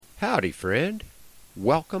Howdy, friend.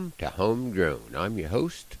 Welcome to Homegrown. I'm your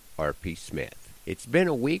host, R.P. Smith. It's been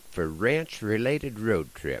a week for ranch-related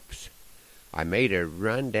road trips. I made a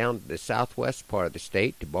run down to the southwest part of the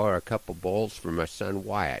state to borrow a couple bulls for my son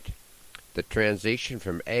Wyatt. The transition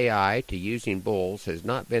from AI to using bulls has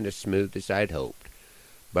not been as smooth as I'd hoped,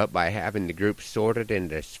 but by having the group sorted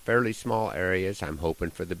into fairly small areas, I'm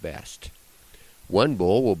hoping for the best. One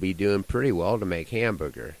bull will be doing pretty well to make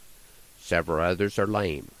hamburger. Several others are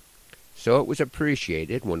lame. So it was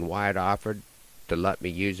appreciated when Wyatt offered to let me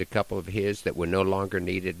use a couple of his that were no longer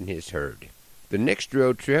needed in his herd. The next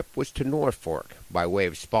road trip was to Norfolk by way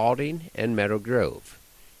of Spalding and Meadow Grove,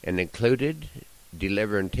 and included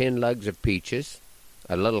delivering 10 lugs of peaches,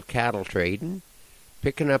 a little cattle trading,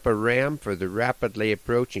 picking up a ram for the rapidly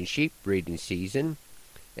approaching sheep breeding season,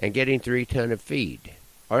 and getting 3 tons of feed.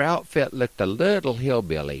 Our outfit looked a little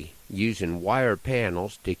hillbilly, using wire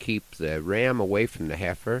panels to keep the ram away from the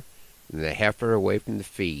heifer and the heifer away from the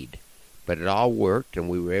feed. But it all worked, and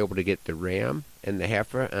we were able to get the ram and the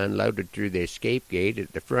heifer unloaded through the escape gate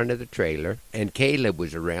at the front of the trailer, and Caleb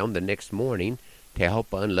was around the next morning to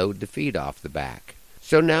help unload the feed off the back.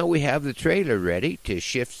 So now we have the trailer ready to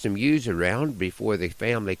shift some ewes around before the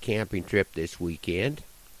family camping trip this weekend,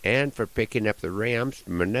 and for picking up the rams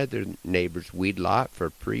from another neighbor's weed lot for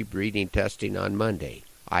pre-breeding testing on Monday.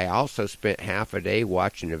 I also spent half a day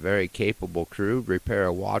watching a very capable crew repair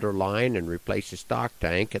a water line and replace a stock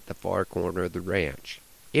tank at the far corner of the ranch.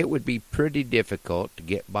 It would be pretty difficult to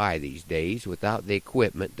get by these days without the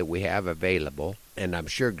equipment that we have available, and I'm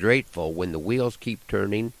sure grateful when the wheels keep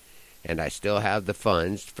turning and I still have the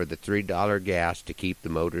funds for the $3 gas to keep the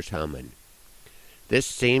motors humming. This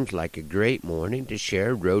seems like a great morning to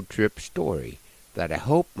share a road trip story that I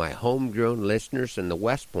hope my homegrown listeners in the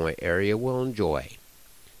West Point area will enjoy.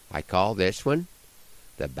 I call this one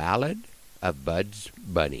The Ballad of Bud's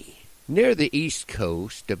Bunny. Near the east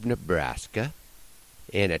coast of Nebraska,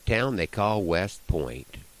 in a town they call West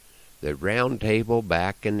Point, the Round Table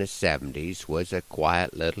back in the 70s was a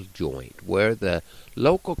quiet little joint where the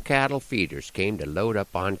local cattle feeders came to load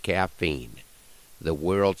up on caffeine. The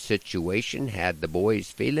world situation had the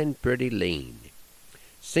boys feeling pretty lean.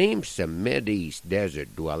 Seems some mid-east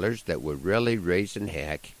desert dwellers that were really raising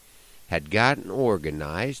heck had gotten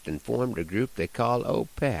organized and formed a group they call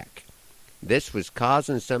OPEC. This was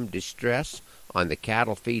causing some distress on the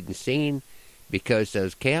cattle feeding scene because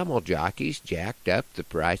those camel jockeys jacked up the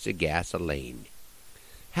price of gasoline.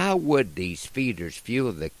 How would these feeders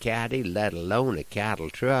fuel the caddy, let alone a cattle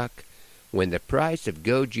truck, when the price of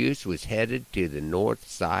go juice was headed to the north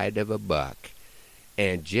side of $1?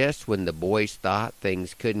 And just when the boys thought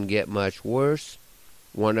things couldn't get much worse,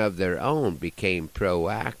 one of their own became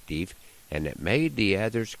proactive, and it made the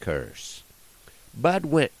others curse. Bud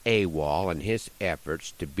went AWOL in his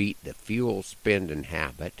efforts to beat the fuel-spending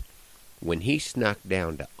habit when he snuck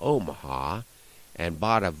down to Omaha and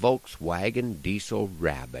bought a Volkswagen diesel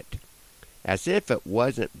Rabbit. As if it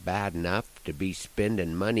wasn't bad enough to be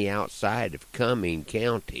spending money outside of Cumming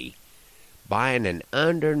County, buying an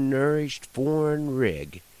undernourished foreign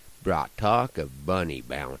rig brought talk of bunny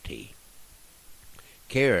bounty.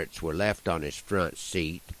 Carrots were left on his front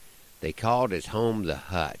seat. They called his home the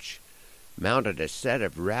hutch, mounted a set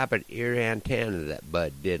of rabbit ear antennae that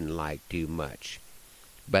Bud didn't like too much.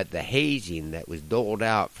 But the hazing that was doled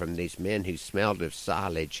out from these men who smelled of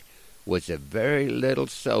silage was of very little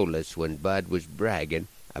solace when Bud was bragging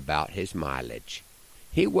about his mileage.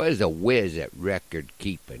 He was a whiz at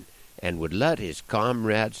record-keeping, and would let his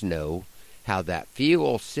comrades know how that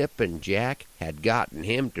fuel-sipping jack had gotten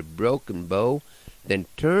him to Broken Bow, then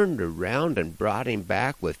turned around and brought him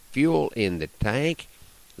back with fuel in the tank,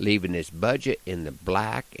 leaving his budget in the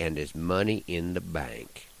black and his money in the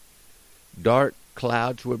bank. Dark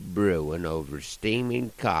clouds were brewing over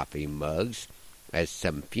steaming coffee mugs as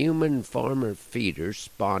some fuming farmer feeders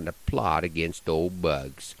spawned a plot against old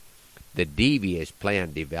Bugs. The devious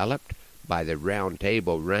plan developed by the Round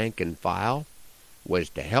Table rank and file was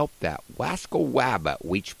to help that wascal wabbit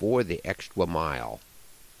reach for the extra mile.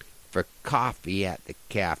 For coffee at the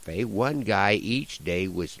cafe, one guy each day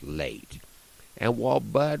was late, and while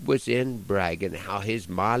Bud was in bragging how his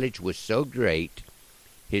mileage was so great,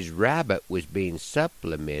 his rabbit was being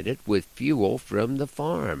supplemented with fuel from the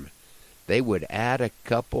farm. They would add a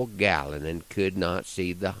couple gallon and could not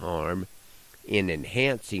see the harm in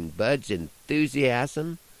enhancing Bud's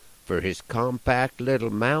enthusiasm for his compact little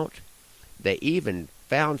mount. They even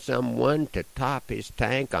found someone to top his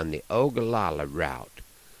tank on the Ogallala route.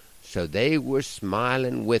 So they were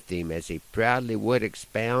smiling with him as he proudly would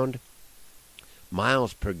expound,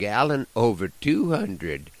 miles per gallon over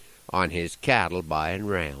 200 on his cattle by and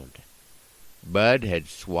round. Bud had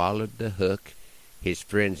swallowed the hook. His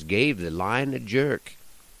friends gave the line a jerk.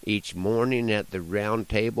 Each morning at the round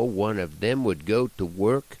table one of them would go to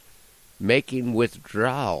work, making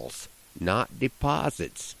withdrawals, not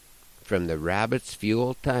deposits, from the rabbit's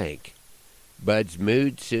fuel tank. Bud's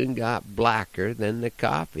mood soon got blacker than the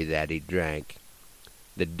coffee that he drank.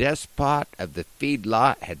 The despot of the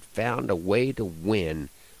feedlot had found a way to win.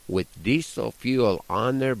 With diesel fuel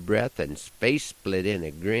on their breath and face split in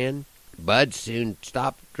a grin, Bud soon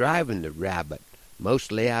stopped driving the rabbit,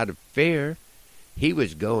 mostly out of fear. He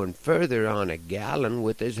was going further on a gallon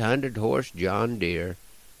with his 100-horse John Deere.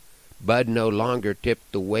 Bud no longer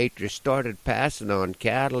tipped the waitress, started passing on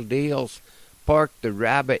cattle deals, parked the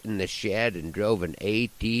rabbit in the shed, and drove an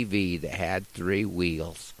ATV that had 3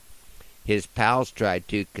 wheels. His pals tried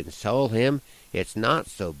to console him. It's not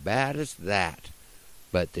so bad as that.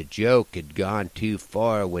 But the joke had gone too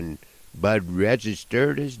far when Bud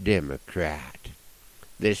registered as Democrat.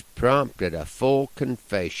 This prompted a full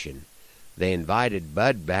confession. They invited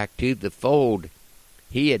Bud back to the fold.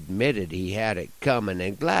 He admitted he had it coming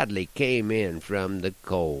and gladly came in from the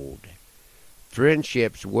cold.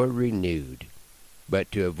 Friendships were renewed,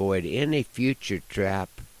 but to avoid any future trap,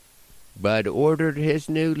 Bud ordered his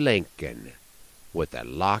new Lincoln with a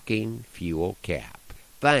locking fuel cap.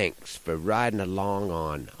 Thanks for riding along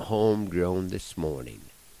on Homegrown this morning.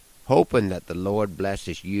 Hoping that the Lord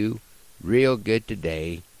blesses you real good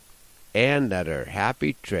today and that our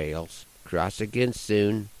happy trails cross again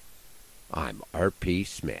soon. I'm R.P.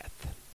 Smith.